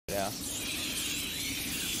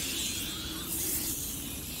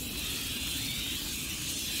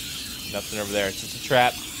Nothing over there. It's just a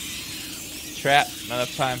trap. Trap. Not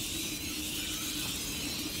enough time.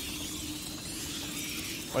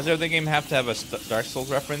 Why does every game have to have a Dark Souls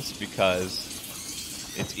reference? Because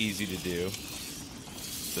it's easy to do.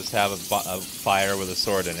 Just have a fire with a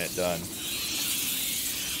sword in it. Done.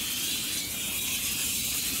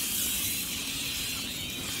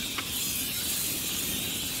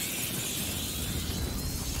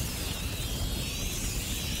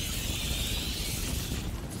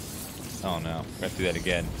 Oh no, we have to do that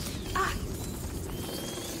again. Ah.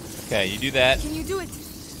 Okay, you do that. Can you do it?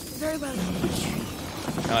 Very well.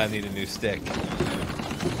 Now I need a new stick.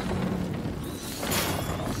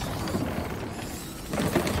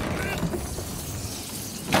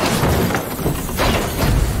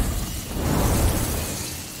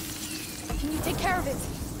 Can you take care of it?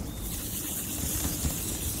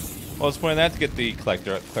 Well, let's point that to get the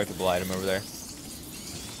collectible item over there.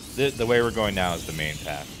 The way we're going now is the main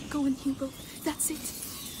path. Go on, Hugo. That's it.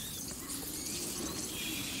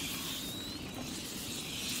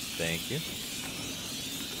 Thank you.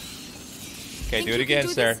 Okay, do it again,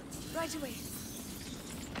 sir. Right away.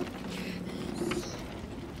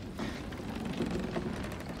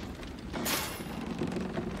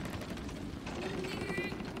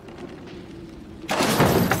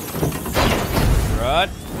 Rod.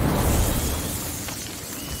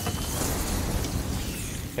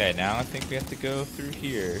 Okay, now I think we have to go through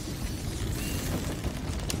here.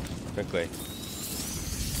 Quickly.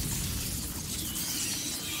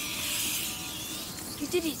 You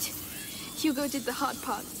did it. Hugo did the hard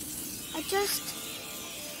part. I just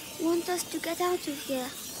want us to get out of here.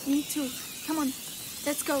 Me too. Come on.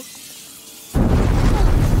 Let's go. Are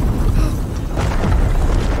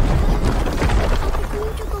we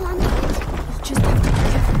going to go under it? We'll just have to be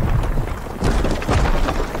careful.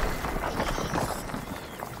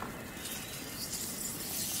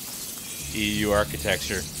 EU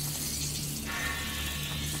architecture.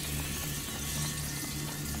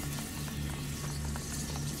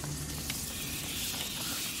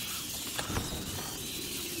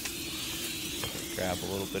 Grab a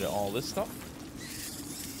little bit of all this stuff.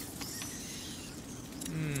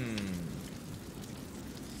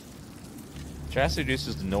 Trash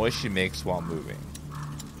reduces the noise she makes while moving.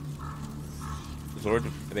 Resort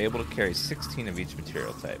to be able to carry 16 of each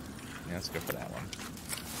material type. Yeah, let's go for that one.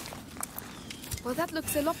 Well, that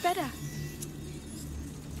looks a lot better.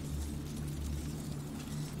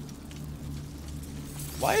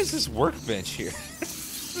 Why is this workbench here?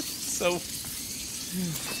 So...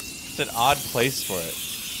 It's an odd place for it.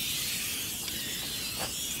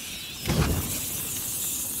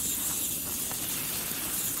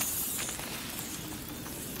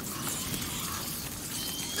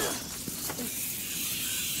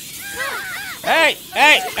 Hey!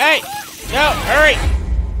 Hey! Hey! No! Hurry!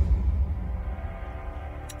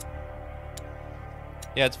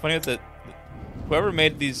 Yeah, it's funny that whoever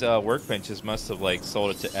made these workbenches must have like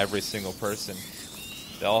sold it to every single person.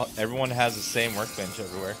 Everyone has the same workbench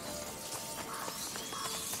everywhere.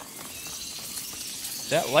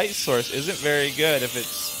 That light source isn't very good if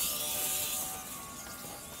it's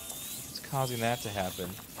causing that to happen.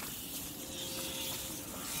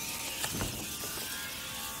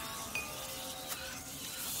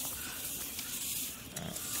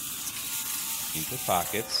 Alright. Keep the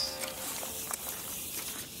pockets.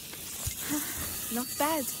 Not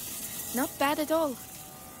bad. Not bad at all.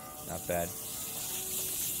 Not bad.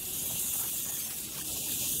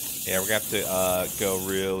 Yeah, we're gonna have to go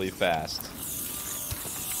really fast.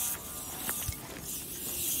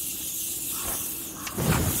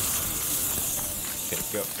 Okay,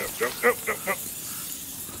 go, go, go, go, go, go.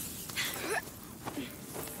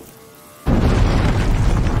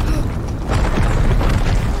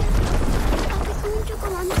 Are we going to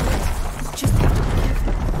go under it? Just have to be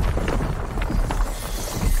careful.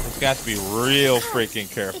 It's got to be real freaking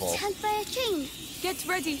careful. It's held by a chain. Get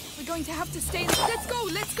ready. We're going to have to stay in. Let's go.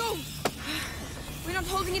 Let's go. We're not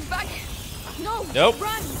holding it back. No. Nope.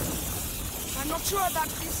 Run. I'm not sure about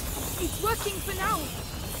this. It's working for now.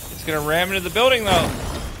 It's gonna ram into the building though.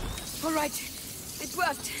 All right. It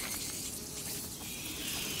worked.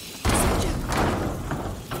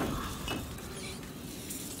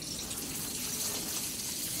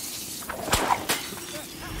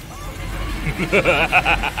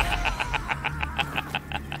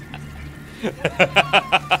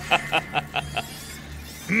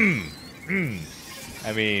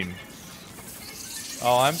 I mean,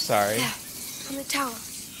 oh, I'm sorry. Yeah, from the tower.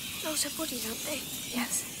 Those are bodies, aren't they?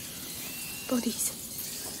 Yes. Bodies.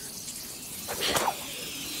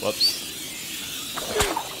 Whoops.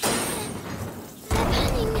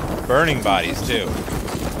 They're burning. Burning bodies too.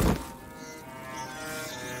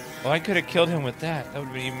 I could have killed him with that. That would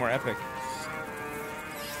have been even more epic.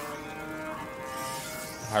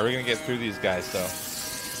 How are we going to get through these guys, though?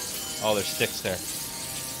 Oh, there's sticks there.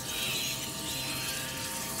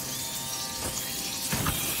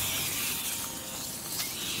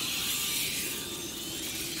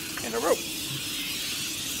 And a rope.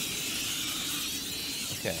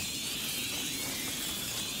 Okay.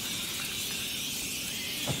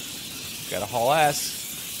 Gotta haul ass.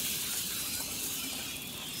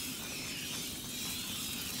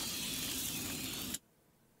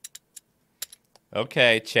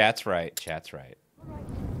 Okay, chat's right. Chat's right.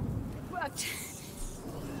 It worked.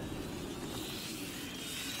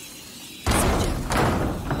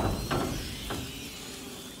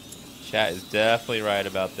 Chat is definitely right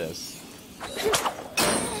about this.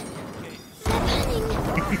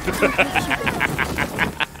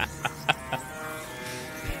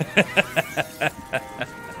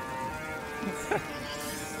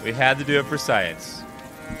 We had to do it for science.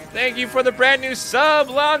 Thank you for the brand new sub,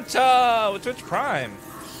 Lanta, with Twitch Prime.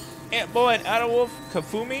 Ant Boy and Adawolf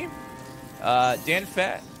Kafumi, Dan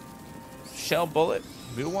Fat, Shell Bullet,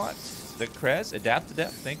 Muwant, The Krez, Adapt.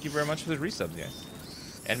 Thank you very much for the resubs, guys.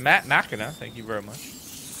 And Matt Machina, thank you very much.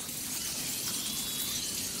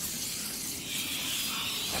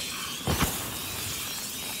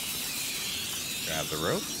 Grab the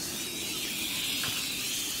rope.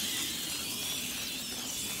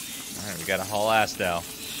 Alright, we gotta haul ass now.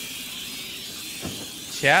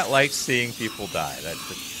 Chat likes seeing people die.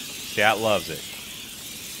 Chat loves it.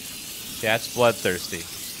 Chat's bloodthirsty.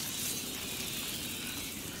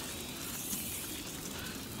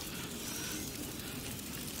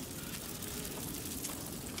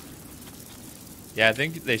 Yeah, I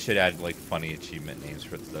think they should add like funny achievement names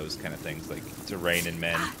for those kind of things, like to rein in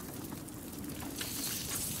men.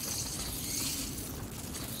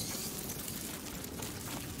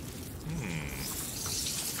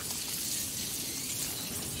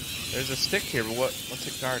 There's a stick here, but what's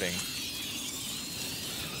it guarding?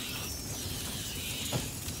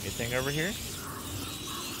 Anything over here?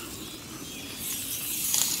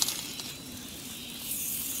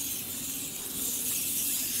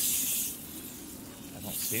 I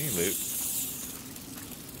don't see any loot.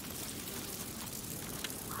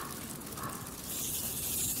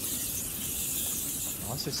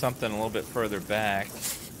 Unless there's something a little bit further back.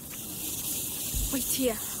 Wait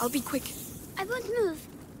here. I'll be quick. I won't move.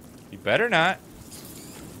 You better not.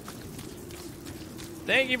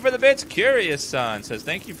 Thank you for the bits. Curious Son says,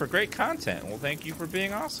 thank you for great content. Well, thank you for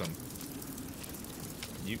being awesome.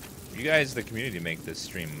 You guys, the community, make this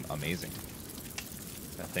stream amazing.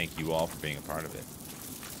 I thank you all for being a part of it.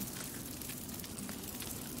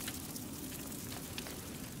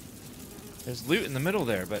 There's loot in the middle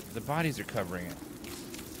there, but the bodies are covering it.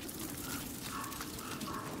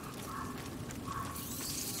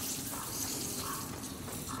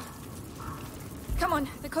 Come on,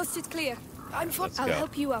 the coast is clear. I'll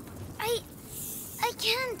help you up. I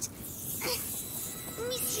can't.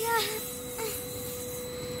 Monsieur,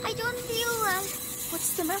 I don't feel well.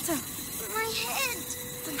 What's the matter? My head.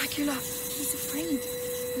 The macula. He's afraid.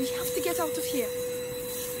 We have to get out of here.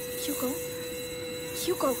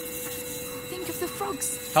 Hugo. Think of the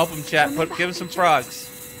frogs. Help him, chat. Remember Give him some frogs.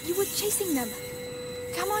 You were chasing them.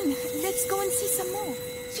 Come on, let's go and see some more.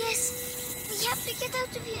 Yes. We have to get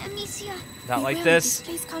out of here, Amicia. Not We like will. this. This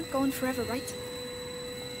place can't go on forever, right?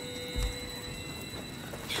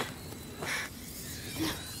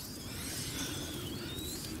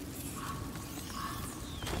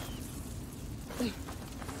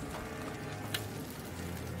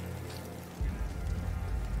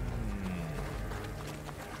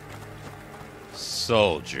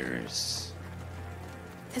 Soldiers.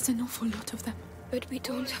 There's an awful lot of them, but we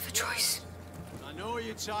don't have a choice. I know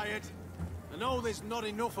you're tired. I know there's not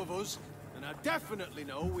enough of us. And I definitely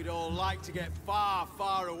know we'd all like to get far,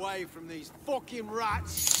 far away from these fucking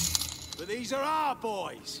rats. But these are our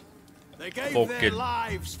boys. They gave their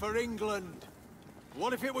lives for England.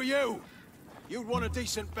 What if it were you? You'd want a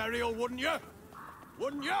decent burial, wouldn't you?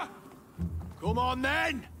 Wouldn't you? Come on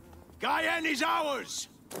then. Guyenne is ours.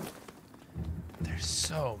 There's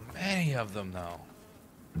so many of them, though.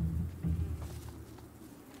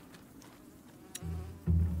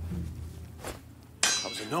 That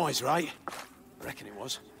was a noise, right? I reckon it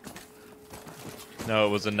was. No, it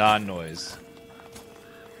was a non-noise.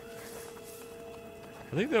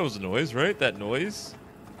 I think that was a noise, right? That noise?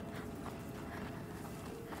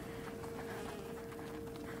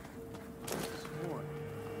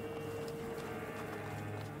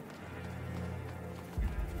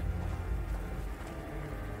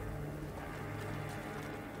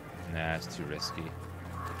 Nah, it's too risky.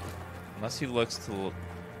 Unless he looks to...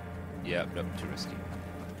 Yeah, nope, too risky.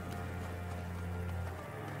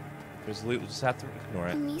 There's loot, we'll just have to ignore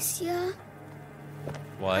it. Amicia,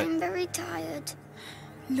 What? I'm very tired.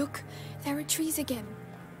 Look, there are trees again.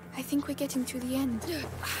 I think we're getting to the end.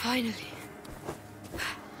 Finally.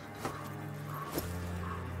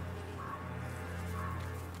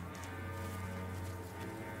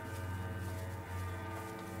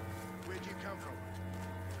 Where'd you come from?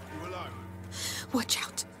 You alone? Watch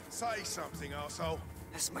out. Say something, arsehole.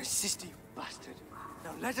 That's my sister, you bastard.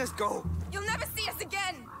 Now let us go. You'll never see us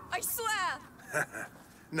again. I swear.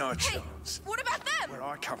 No Hey, chance. what about them? Where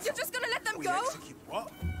I come from. You're just gonna let them We go? execute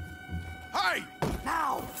what? Hey!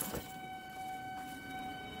 Now!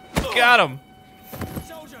 Got him!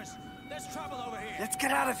 Soldiers, there's trouble over here. Let's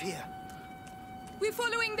get out of here. We're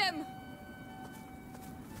following them.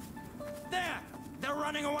 There! They're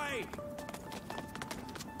running away!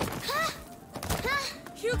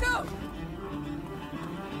 Hugo!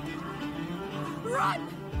 Run!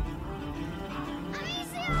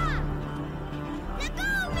 Amicia! Let go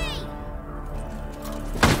of me!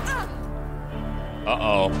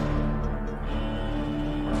 Uh-oh.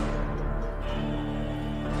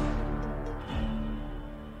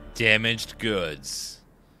 Damaged goods.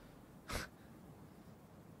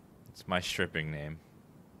 It's my stripping name.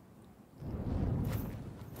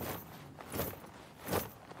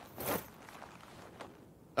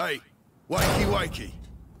 Hey, wakey wakey.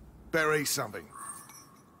 Better eat something.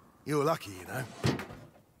 You're lucky, you know.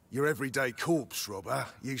 Your everyday corpse robber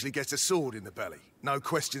usually gets a sword in the belly. No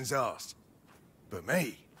questions asked. But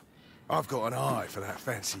me, I've got an eye for that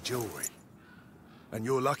fancy jewelry. And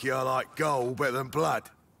you're lucky I like gold better than blood,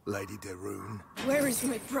 Lady de Rune. Where is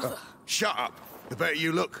my brother? Shut up. The better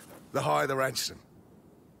you look, the higher the ransom.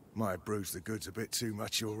 Might have bruised the goods a bit too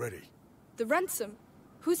much already. The ransom?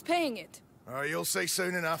 Who's paying it? Oh, you'll see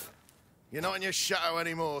soon enough. You're not in your shadow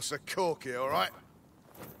anymore, so cork it, all right?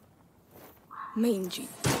 Mangy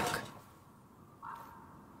dog.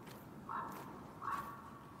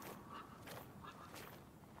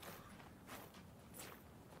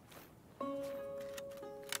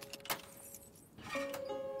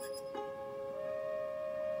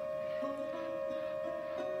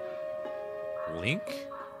 Link?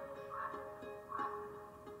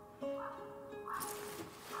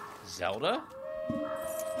 Zelda?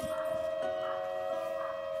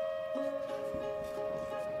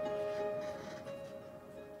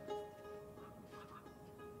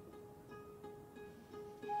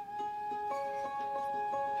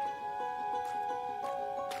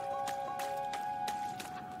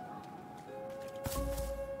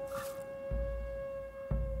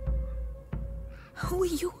 Who are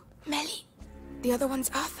you? Melly. The other one's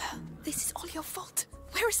Arthur. This is all your fault.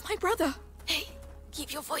 Where is my brother? Hey,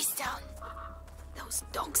 keep your voice down. Those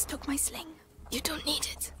dogs took my sling. You don't need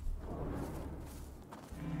it.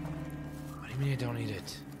 What do you mean I don't need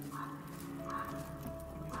it?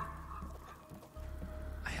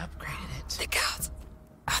 I upgraded it. The guard.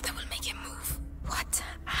 Arthur will make him move. What?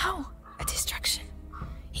 How? A distraction.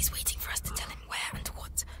 He's waiting for us to tell him where and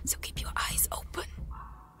what, so keep your eyes open.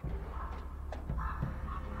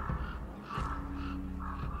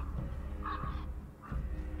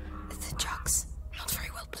 The jugs. Not very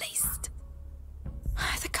well placed.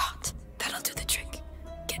 The cart. That'll do the trick.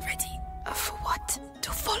 Get ready. For what?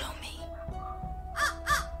 To follow me.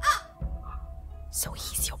 So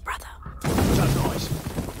he's your brother. That noise.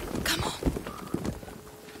 Come on.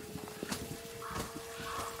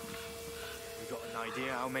 We got an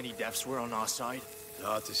idea how many deaths were on our side?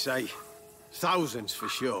 Hard to say. Thousands for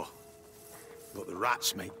sure. But the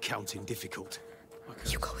rats make counting difficult.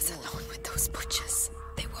 Hugo is alone with those butchers.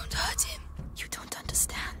 They won't hurt him. You don't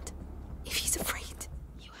understand. If he's afraid,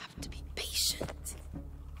 you have to be patient.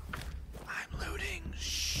 I'm looting.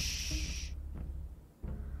 Shh.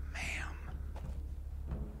 Ma'am.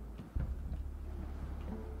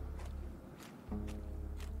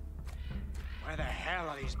 Where the hell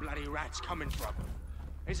are these bloody rats coming from?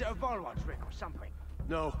 Is it a Valois trick or something?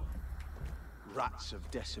 No. Rats have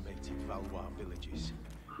decimated Valois villages.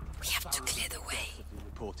 We have to clear the way. Have been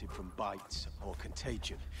reported from bites or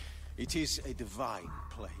contagion. It is a divine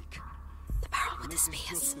plague. The barrel with the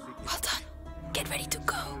spears. Well done. Get ready to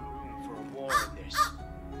go. Room for a war in this.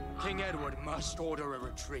 King Edward must order a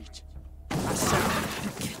retreat. That's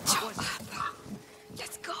Good job, Arthur.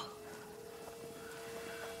 Let's go.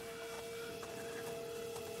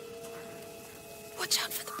 Watch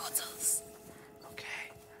out for the bottles.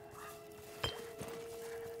 Okay.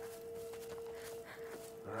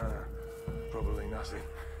 Probably nothing.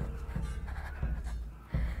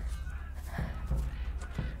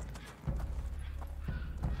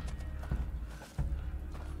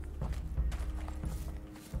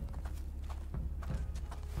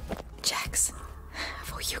 Jax,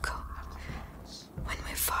 for Hugo. When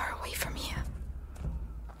we're far away from here.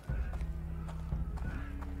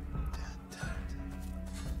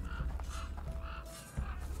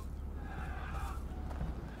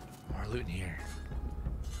 More loot in here.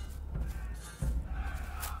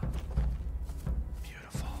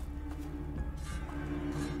 Beautiful.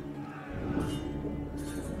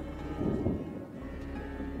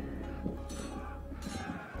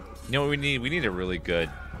 You know what we need? We need a really good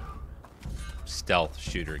stealth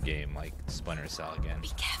shooter game like Splinter Cell again. Be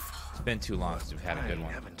careful. It's been too long since we've had a good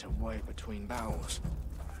one. Having to wait between battles.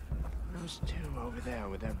 Those two over there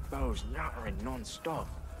with their bows nattering non-stop.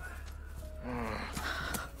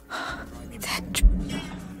 That.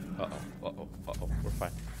 Uh-oh. We're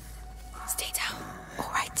fine. Stay down. All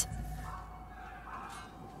right.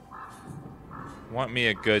 Want me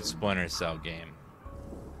a good Splinter Cell game.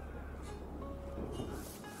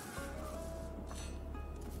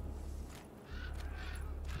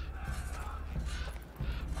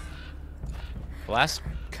 The last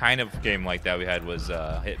kind of game like that we had was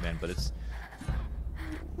Hitman, but it's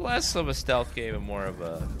less of a stealth game and more of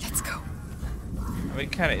a... Let's go. I mean,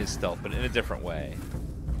 it kind of is stealth, but in a different way.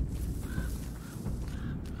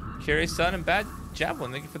 Carry Sun and Bad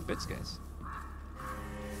Javelin, thank you for the bits, guys.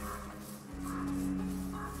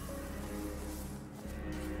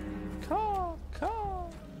 Call.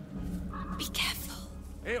 Be careful.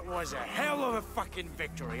 It was a hell of a fucking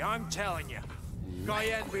victory, I'm telling you.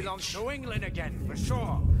 Guyenne belongs to England again, for sure.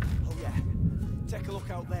 Oh yeah. Take a look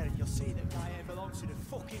out there and you'll see that Guyenne belongs to the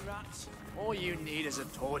fucking rats. All you need is a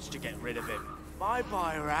torch to get rid of him.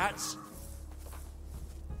 Bye-bye, rats.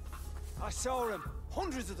 I saw them,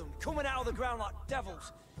 hundreds of them, coming out of the ground like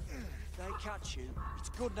devils. If they catch you, it's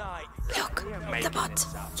good night. Look, the bot.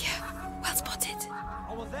 Yeah, well spotted.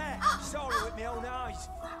 I was there, saw it with my own eyes.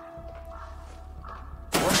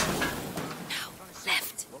 Now,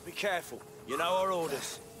 left. But be careful, you know our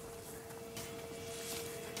orders.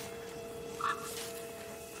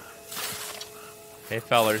 Hey,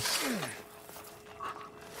 fellers.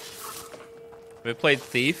 Have you played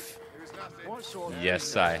Thief?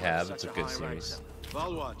 Yes, I have. It's a good series.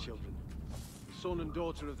 Valois children. Son and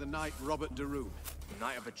daughter of the knight Robert de Rune.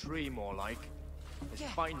 Knight of a tree, more like. His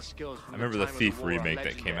fighting skills from I remember the Thief remake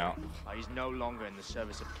that came out. He's no longer in the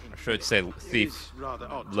service of King. I should say Thief It's rather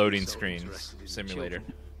odd to Loading be so Screens interested in Simulator.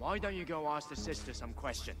 children. Why don't you go ask the sister some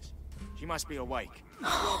questions? She must be awake.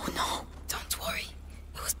 Oh no, don't worry.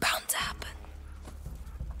 It was bound to happen.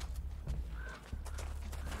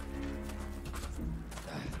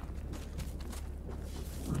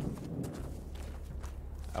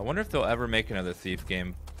 I wonder if they'll ever make another Thief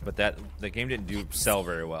game, but the game didn't sell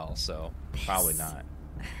very well, so probably not.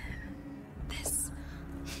 This.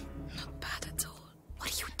 Not bad at all. What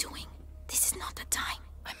are you doing? This is not the time.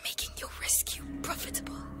 I'm making your rescue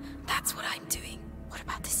profitable. That's what I'm doing. What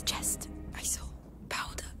about this chest? I saw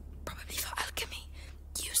powder. Probably for alchemy.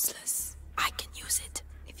 Useless. I can use it.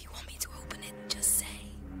 If you want me to open it, just say.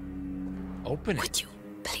 Open it. Would you,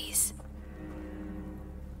 please?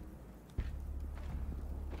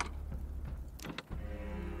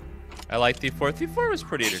 I like Thief 4. Thief 4 was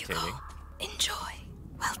pretty There you entertaining. go. Enjoy.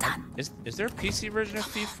 Well done. Is there a PC version of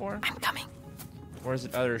Thief 4? I'm coming. Or is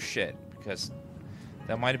it other shit? Because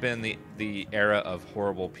that might have been the era of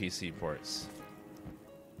horrible PC ports.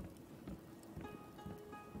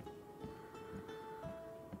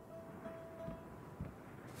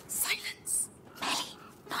 Silence. Ellie,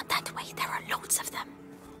 not that way. There are loads of them.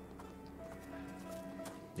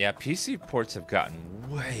 Yeah, PC ports have gotten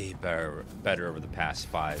way better over the past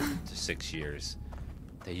 5 to 6 years.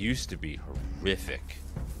 They used to be horrific.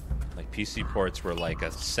 Like, PC ports were like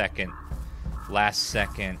a last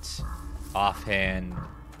second, offhand,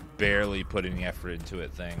 barely put any effort into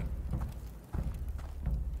it thing.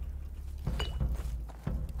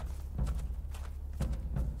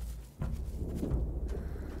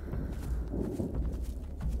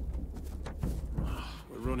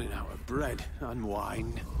 We're running out of bread and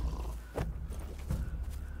wine.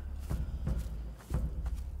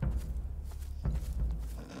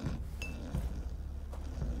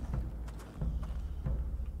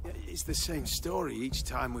 It's the same story each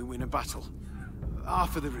time we win a battle.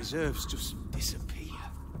 Half of the reserves just disappear.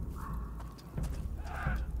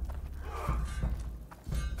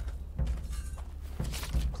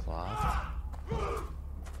 Cloth.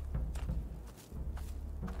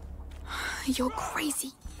 You're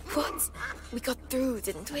crazy. What? We got through,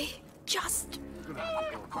 didn't we? Just. We're gonna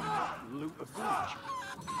have to go back and loot a village.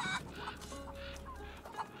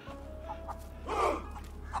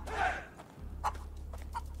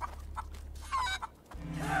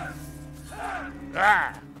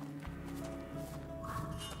 Ah!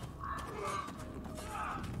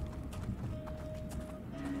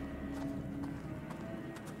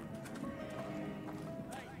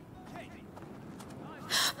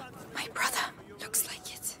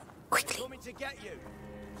 to get you.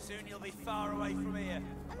 Soon you'll be far away from here.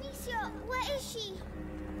 Amicia, where is she?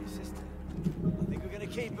 Sister, I think we're gonna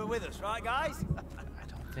keep her with us, right, guys? I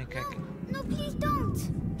don't think I can. No, please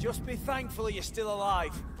don't. Just be thankful you're still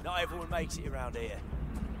alive. Not everyone makes it around here.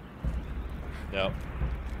 No.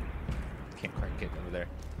 Can't quite get over there.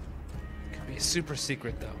 Could be a super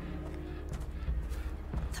secret though.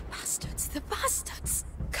 The bastards, the bastards!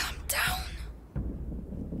 Calm down.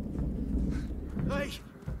 Hey!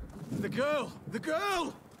 The girl! The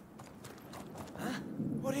girl!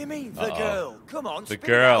 What do you mean, the girl? Come on, The spit it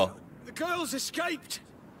girl. out. The girl's escaped!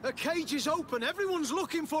 Her cage is open. Everyone's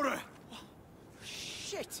looking for her.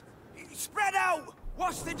 Shit! Spread out!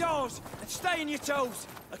 Watch the doors and stay on your toes.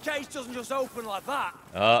 A cage doesn't just open like that.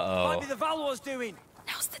 Might be Uh-oh. the Valor's doing.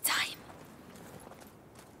 Now's the time.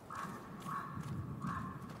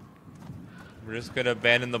 We're just gonna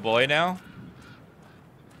abandon the boy now?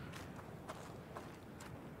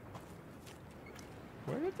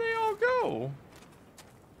 Where did they all go?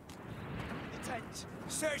 The tents.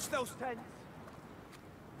 Search those tents.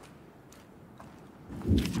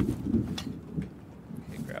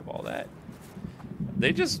 Okay, grab all that.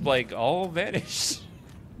 They just like all vanished.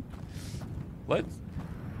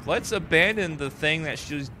 Let's abandon the thing that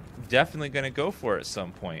she's definitely gonna go for at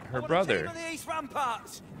some point. Her brother. On the east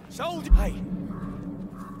ramparts. Soldier. Hey.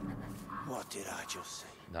 What did I just say?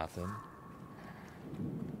 Nothing.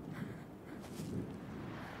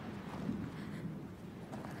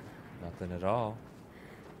 Nothing at all.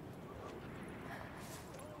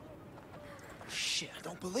 Shit, I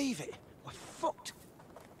don't believe it. We're fucked.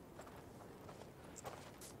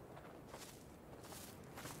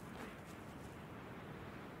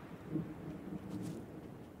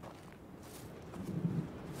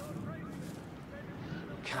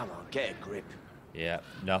 Come on, get a grip. Yeah,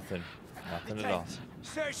 nothing. Nothing The at all. tents.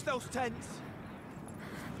 Search those tents.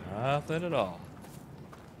 Nothing at all.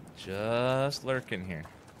 Just lurking here.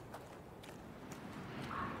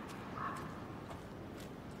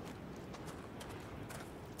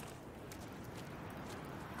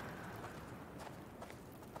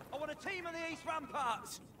 I want a team on the east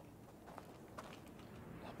ramparts.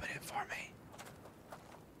 Open it for me.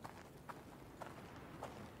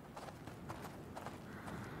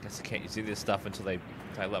 Guess I can't use any of this stuff until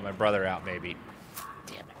I let my brother out, maybe.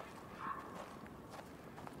 Damn it.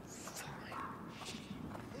 Fine.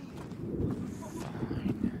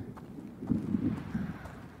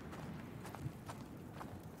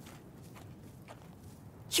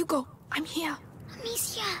 Hugo, I'm here.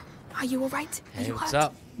 Amicia. Are you alright? Are Hey, you what's hurt?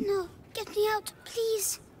 up? No, get me out,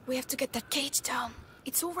 please. We have to get that cage down.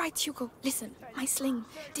 It's alright, Hugo. Listen, my sling.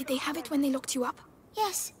 Did they have it when they locked you up?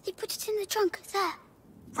 Yes, they put it in the trunk, there.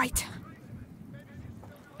 Right.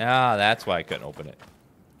 Ah, that's why I couldn't open it.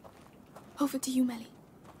 Over to you, Melly.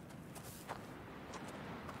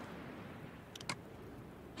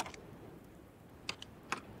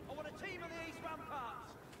 I want a team on the east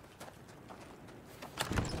ramparts.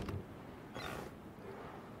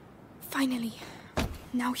 Finally.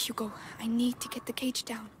 Now, Hugo, I need to get the cage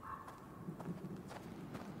down.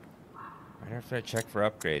 Right after I check for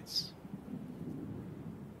upgrades.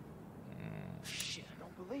 Shit, I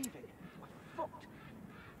don't believe it. We're fucked.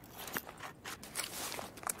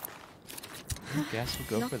 I guess we'll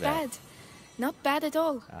go Not for that. bad. Not bad at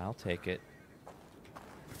all. I'll take it.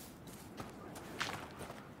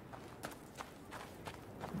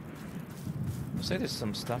 Looks like there's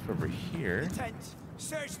some stuff over here. Tents.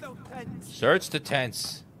 Search those tents. Search the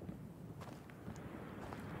tents.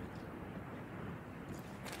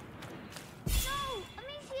 No,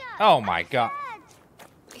 Amicia. Oh my god.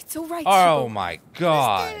 It's alright, Oh Hugo. my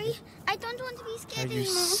god. Scary. I don't want to be Are scared you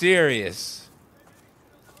anymore. serious?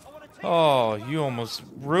 Oh, you almost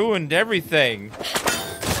ruined everything.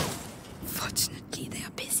 Fortunately, they are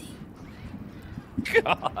busy.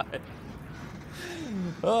 God.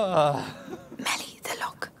 Ah. Melly, the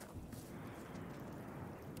lock.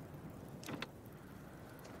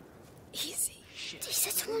 Easy. They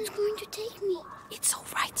said someone's going to take me. It's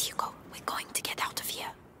alright, Hugo. We're going to get out of here.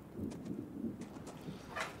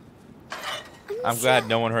 I'm glad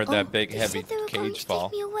no one heard that big, they heavy said they were going cage to fall.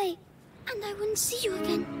 take me away, and I wouldn't see you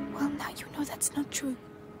again. Well, now you know that's not true.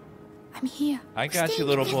 I'm here. I got you, Staying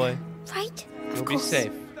little together, boy. Right? You'll be course.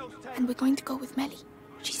 safe. And we're going to go with Melly.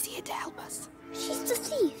 She's here to help us. She's the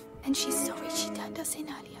thief. And she's sorry she turned us in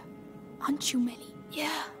earlier. Aren't you, Melly?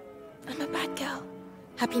 Yeah. I'm a bad girl.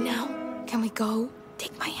 Happy now? Can we go?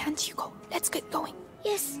 Take my hand, Hugo. Let's get going.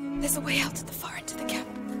 Yes. There's a way out at the far end of the camp.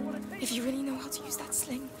 If you really know how to use that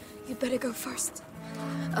sling, you better go first.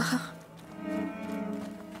 Uh-huh.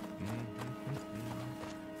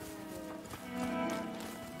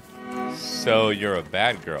 So you're a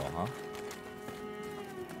bad girl, huh?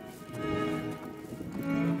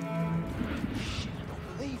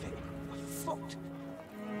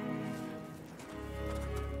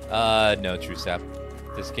 No, true sap.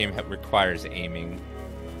 This game requires aiming,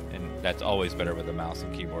 and that's always better with a mouse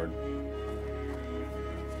and keyboard.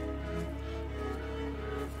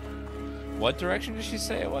 What direction did she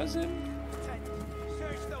say it was in?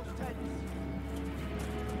 Search those tents.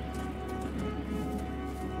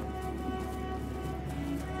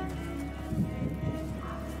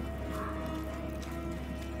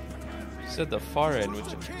 She said the far end,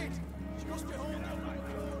 which...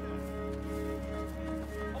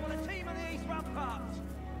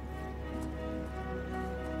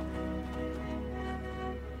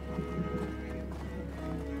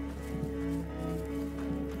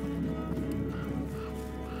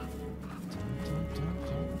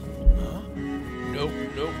 Nope,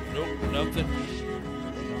 nothing.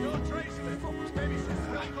 No trace of it. Maybe she's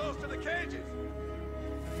still close to the cages.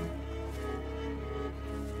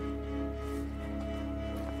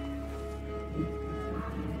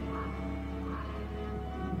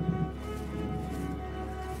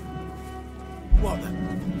 What the?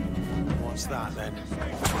 What's that then?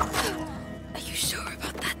 Are you sure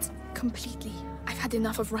about that? Completely. I've had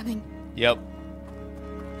enough of running. Yep.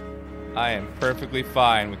 I am perfectly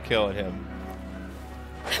fine with killing him.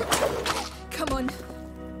 Come on.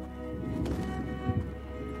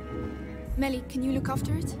 Melly, can you look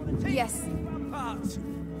after it? Yes.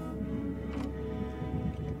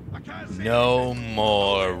 No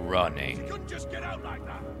more running. She couldn't just get out like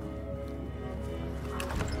that.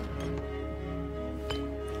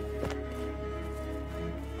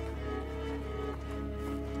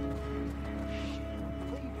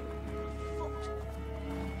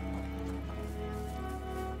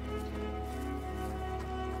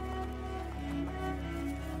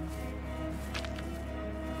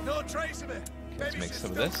 No trace of it. Okay, let's Maybe make she's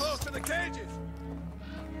some of still this. close to the cages.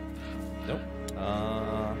 Nope.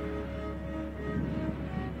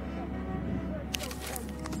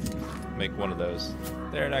 Make one of those.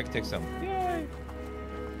 There, and I can take some. Yay!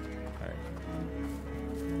 Alright.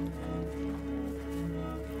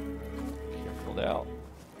 Careful out.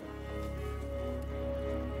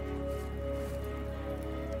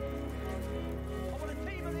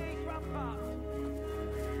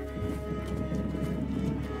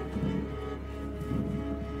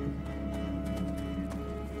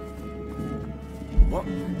 What?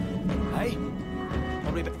 Hey?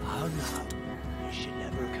 Probably the... Oh no. You should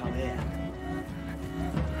never come here.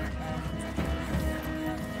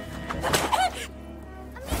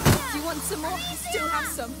 You want some more? I still have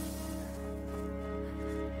some.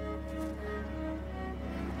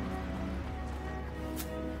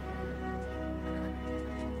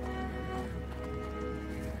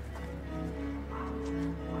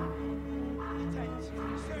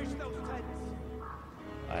 Search those tents.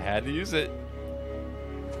 I had to use it.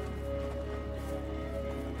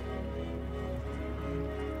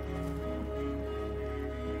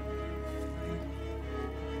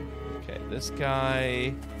 Okay, this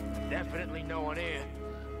guy. Definitely no one here.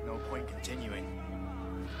 No point continuing.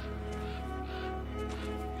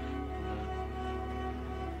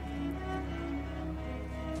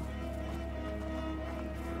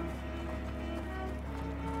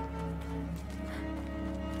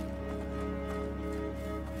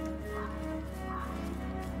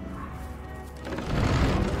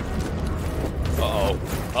 Uh-oh.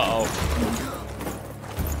 Uh-oh.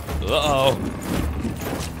 Uh-oh.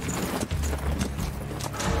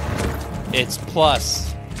 It's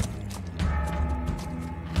plus.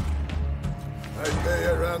 I pay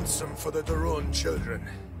a ransom for the Daron children,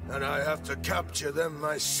 and I have to capture them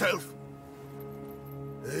myself.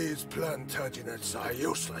 These Plantagenets are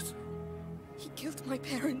useless. He killed my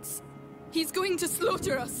parents. He's going to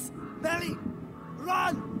slaughter us. Melly,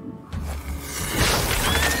 run!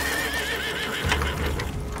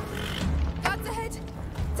 Guards ahead.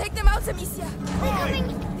 Take them out, Amicia.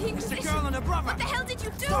 The It's the Inquisition. girl and her brother. What the hell did you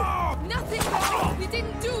do? Stop! Nothing. We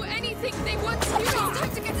didn't do anything. They want you. It's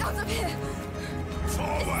time to get out of here. This is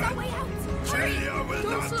our way out. Hurry. Failure will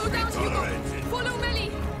Don't not slow be down, Hugo. tolerated. Follow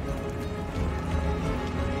Melly.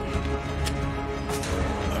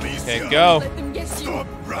 Okay, go. Let them get you. Stop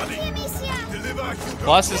running. Deliver Hugo.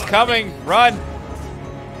 Plus is coming. Run.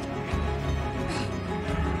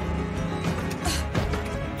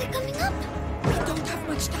 They're coming up. We don't have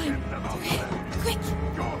much time. Quick.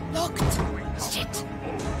 Locked. Shit.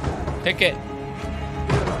 Pick it.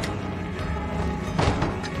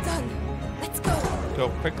 Done. Let's go. Go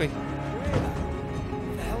quickly. The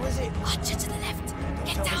hell is it? Archer to the left.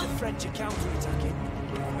 Get Tell me down. the French are counterattacking.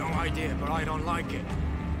 No idea, but I don't like it.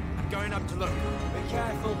 I'm going up to look. Be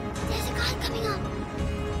careful. There's a guy coming up.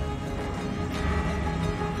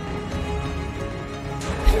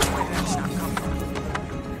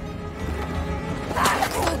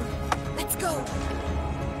 Let's go.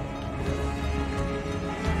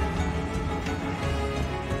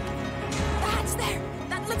 That's there.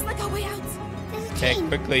 That looks like our way out. Okay,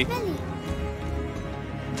 quickly. Belly.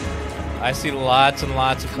 I see lots and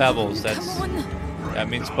lots of pebbles. That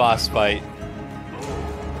means boss fight.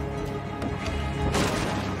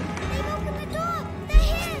 They've opened the door. They're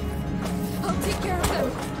here. I'll take care of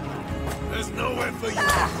them. There's nowhere for you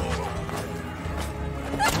anymore.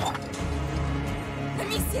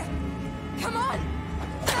 Amicia, come on.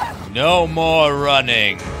 No more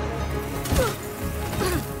running.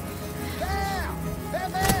 They're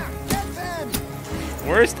there! Get them!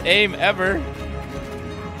 Worst aim ever.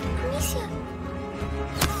 Amicia.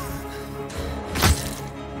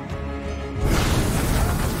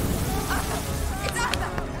 It's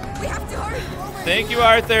Arthur. We have to hurry. Thank you,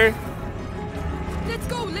 Arthur. Let's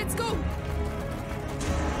go. Let's go.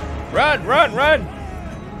 Run, run, run.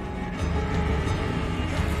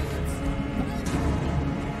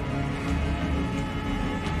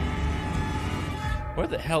 Where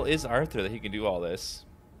the hell is Arthur that he can do all this?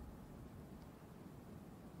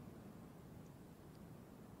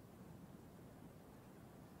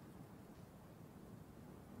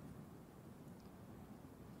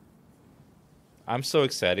 I'm so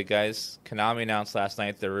excited, guys. Konami announced last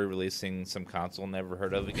night they're re-releasing some console never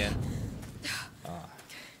heard of again.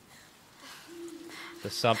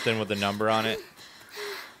 There's something with a number on it.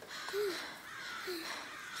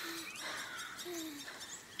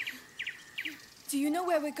 Do you know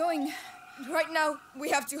where we're going? Right now, we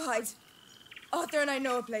have to hide. Arthur and I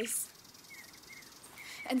know a place.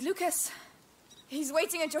 And Lucas, he's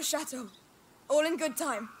waiting at your chateau. All in good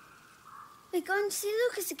time. We're going to see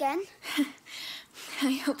Lucas again.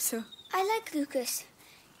 I hope so. I like Lucas.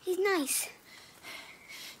 He's nice.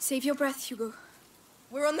 Save your breath, Hugo.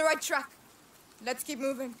 We're on the right track. Let's keep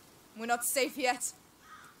moving. We're not safe yet.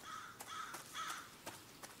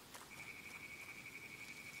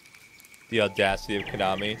 The audacity of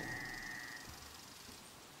Konami.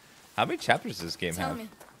 How many chapters does this game Tell have? me,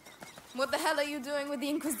 what the hell are you doing with the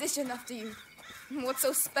Inquisition after you? What's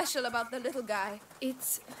so special about the little guy?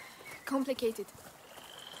 It's complicated.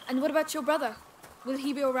 And what about your brother? Will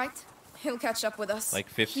he be all right? He'll catch up with us. Like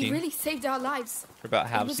 15? He really saved our lives. For about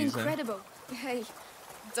half It was season? incredible. Hey,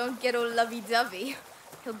 don't get all lovey-dovey.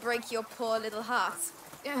 He'll break your poor little heart.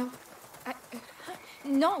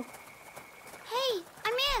 No. Hey,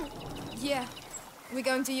 I'm in. Yeah, we're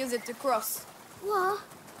going to use it to cross. What?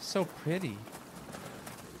 So pretty.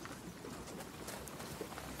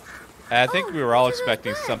 I think we were all look at those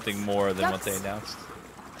expecting birds. something more than what they Ducks. announced.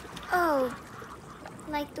 Oh,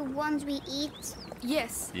 like the ones we eat?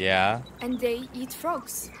 Yes, Yeah. and they eat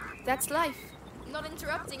frogs. That's life. Not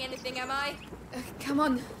interrupting anything, am I? Come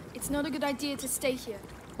on, it's not a good idea to stay here.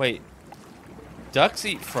 Wait. Ducks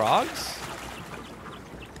eat frogs?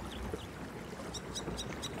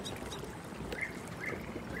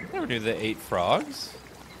 I never knew they ate frogs.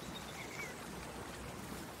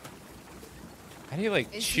 How do you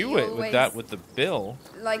like Is chew he it with always- that with the bill?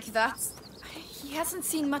 Like that? He hasn't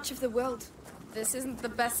seen much of the world. This isn't the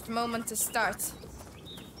best moment to start.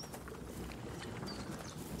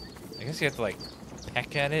 I guess you have to like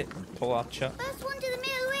peck at it and pull off chunks. First one to the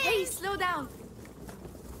middle wins. Hey, slow down.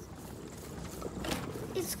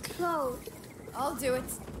 It's closed. I'll do it.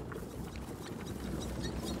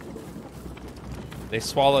 They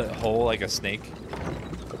swallow it whole like a snake.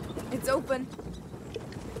 It's open.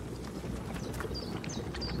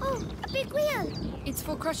 Oh, a big wheel. It's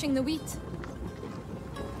for crushing the wheat.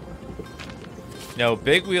 No,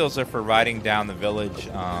 big wheels are for riding down the village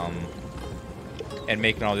and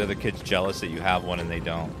making all the other kids jealous that you have one and they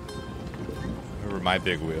don't. Remember, my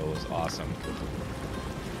big wheel was awesome.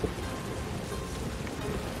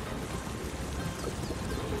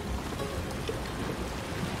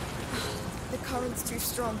 The current's too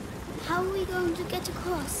strong. How are we going to get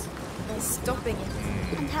across? By stopping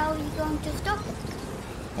it. And how are you going to stop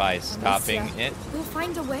it? By stopping Amicia, it. We'll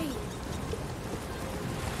find a way.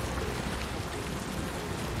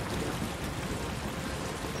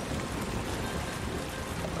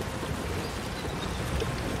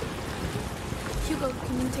 Hugo,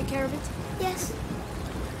 can you take care of it? Yes.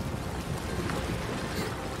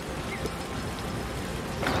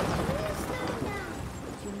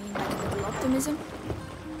 You mean like a little optimism?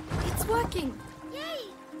 It's working! Yay!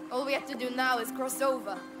 All we have to do now is cross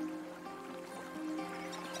over.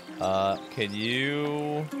 Can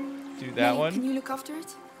you do that May, one? Can you look after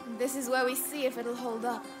it? This is where we see if it'll hold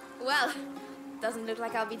up. Well, doesn't look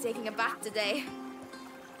like I'll be taking a bath today.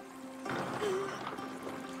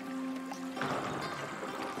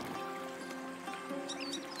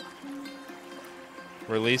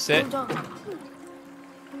 Release it. Hold on.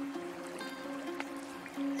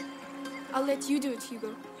 I'll let you do it,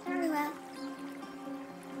 Hugo. Very well.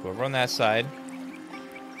 Go over on that side.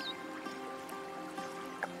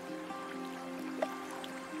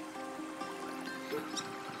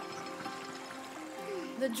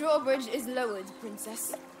 The drawbridge is lowered,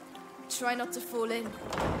 Princess. Try not to fall in.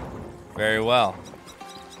 Very well.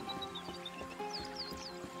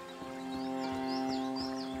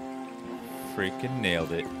 Freaking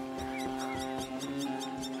nailed it.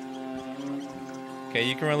 Okay,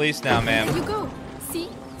 you can release now, ma'am. You go. See?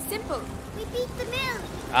 Simple. We beat the mill.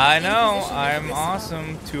 I know. I'm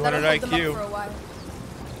awesome. 200 That'll hold them up IQ. for a while.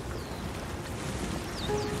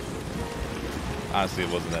 Honestly, it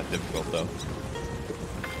wasn't that difficult, though.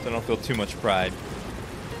 So I don't feel too much pride.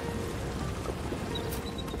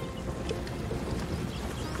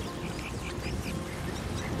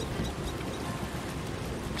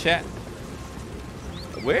 Chat.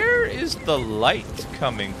 Where is the light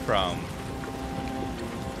coming from?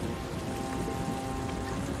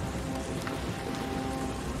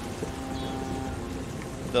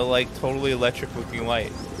 The, like, totally electric looking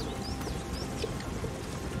light.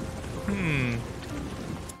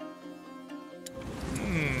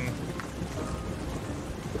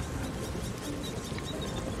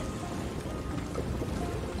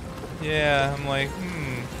 Yeah, I'm like,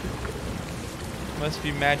 must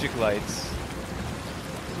be magic lights.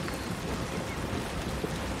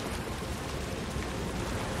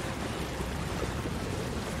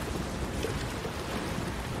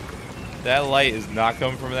 That light is not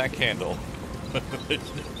coming from that candle. There's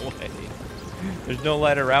no way. There's no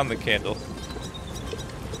light around the candle.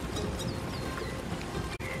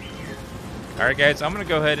 Alright guys, I'm gonna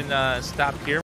go ahead and stop here.